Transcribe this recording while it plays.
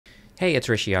Hey, it's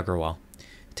Rishi Agarwal.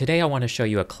 Today I want to show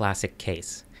you a classic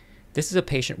case. This is a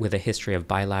patient with a history of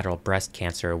bilateral breast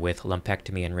cancer with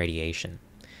lumpectomy and radiation.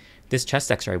 This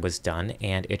chest x-ray was done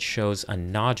and it shows a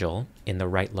nodule in the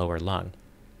right lower lung.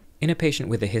 In a patient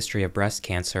with a history of breast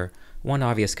cancer, one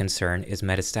obvious concern is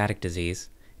metastatic disease,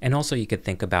 and also you could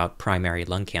think about primary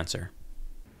lung cancer.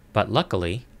 But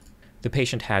luckily, the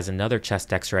patient has another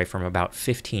chest x-ray from about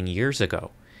 15 years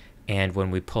ago, and when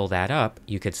we pull that up,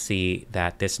 you could see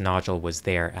that this nodule was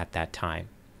there at that time.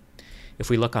 If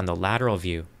we look on the lateral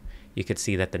view, you could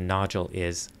see that the nodule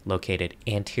is located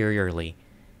anteriorly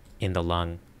in the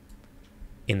lung,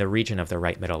 in the region of the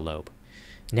right middle lobe.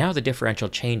 Now the differential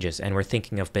changes, and we're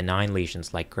thinking of benign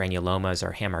lesions like granulomas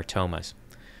or hamartomas.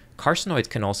 Carcinoids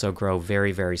can also grow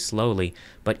very, very slowly,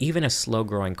 but even a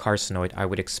slow-growing carcinoid I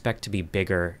would expect to be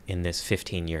bigger in this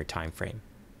 15-year time frame.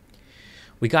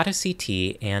 We got a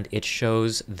CT, and it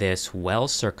shows this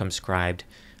well-circumscribed,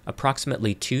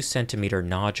 approximately 2 centimeter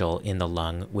nodule in the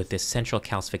lung with this central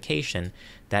calcification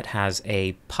that has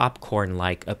a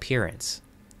popcorn-like appearance.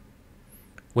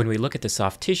 When we look at the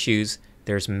soft tissues,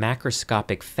 there's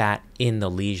macroscopic fat in the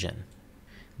lesion.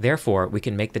 Therefore, we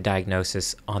can make the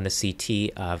diagnosis on the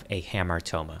CT of a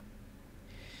hamartoma.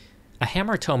 A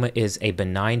hamartoma is a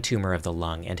benign tumor of the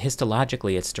lung, and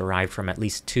histologically it's derived from at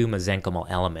least 2 mesenchymal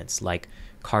elements like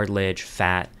cartilage,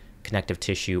 fat, connective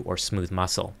tissue, or smooth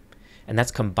muscle, and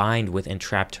that's combined with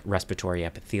entrapped respiratory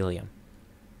epithelium.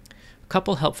 A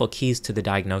couple helpful keys to the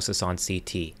diagnosis on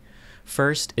CT.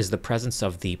 First is the presence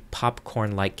of the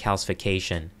popcorn-like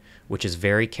calcification, which is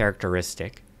very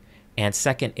characteristic, and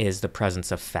second is the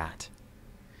presence of fat.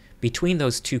 Between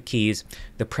those two keys,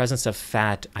 the presence of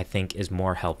fat, I think, is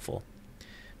more helpful.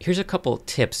 Here's a couple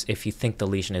tips if you think the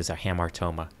lesion is a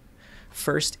hamartoma.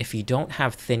 First, if you don't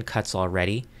have thin cuts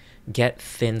already, get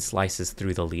thin slices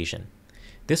through the lesion.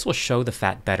 This will show the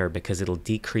fat better because it'll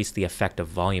decrease the effect of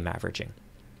volume averaging.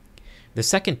 The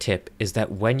second tip is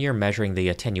that when you're measuring the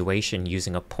attenuation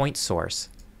using a point source,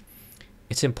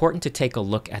 it's important to take a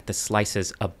look at the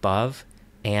slices above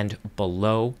and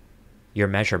below your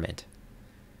measurement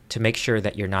to make sure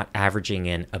that you're not averaging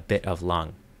in a bit of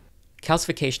lung.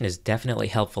 Calcification is definitely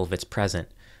helpful if it's present,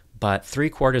 but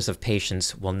 3/4 of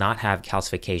patients will not have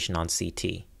calcification on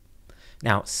CT.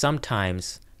 Now,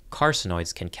 sometimes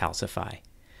carcinoids can calcify,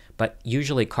 but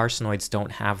usually carcinoids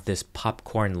don't have this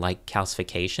popcorn-like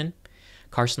calcification.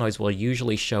 Carcinoids will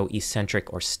usually show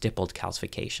eccentric or stippled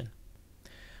calcification.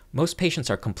 Most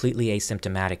patients are completely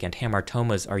asymptomatic, and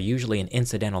hamartomas are usually an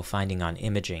incidental finding on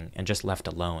imaging and just left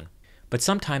alone. But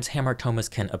sometimes hamartomas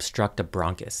can obstruct a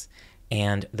bronchus,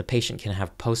 and the patient can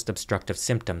have post-obstructive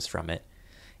symptoms from it.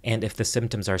 And if the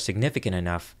symptoms are significant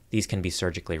enough, these can be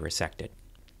surgically resected.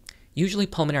 Usually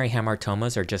pulmonary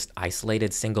hamartomas are just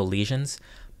isolated single lesions,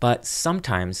 but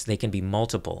sometimes they can be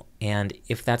multiple, and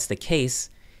if that's the case,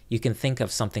 you can think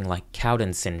of something like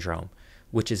Cowden syndrome,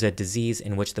 which is a disease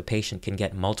in which the patient can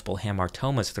get multiple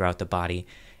hamartomas throughout the body,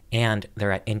 and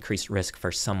they're at increased risk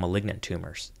for some malignant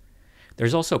tumors.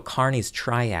 There's also Carney's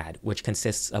triad, which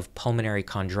consists of pulmonary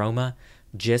chondroma,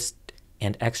 GIST,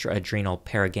 and extraadrenal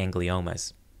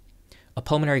paragangliomas. A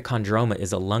pulmonary chondroma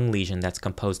is a lung lesion that's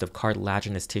composed of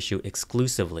cartilaginous tissue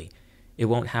exclusively. It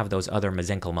won't have those other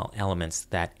mesenchymal elements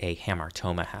that a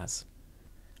hamartoma has.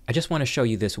 I just want to show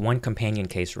you this one companion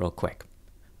case real quick.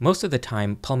 Most of the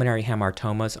time, pulmonary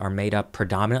hamartomas are made up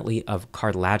predominantly of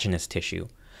cartilaginous tissue,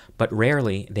 but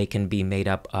rarely they can be made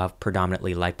up of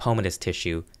predominantly lipomatous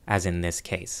tissue, as in this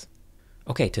case.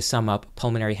 Okay, to sum up,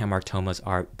 pulmonary hamartomas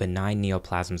are benign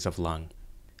neoplasms of lung.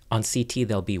 On CT,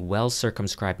 they'll be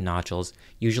well-circumscribed nodules,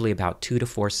 usually about 2 to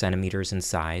 4 centimeters in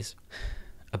size.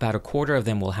 About 1/4 of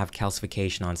them will have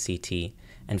calcification on CT,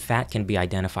 and fat can be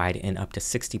identified in up to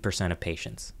 60% of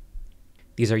patients.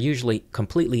 These are usually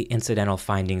completely incidental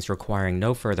findings requiring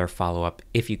no further follow-up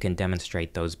if you can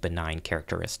demonstrate those benign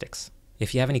characteristics.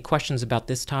 If you have any questions about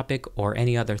this topic or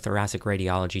any other thoracic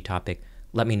radiology topic,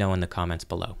 let me know in the comments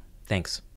below. Thanks.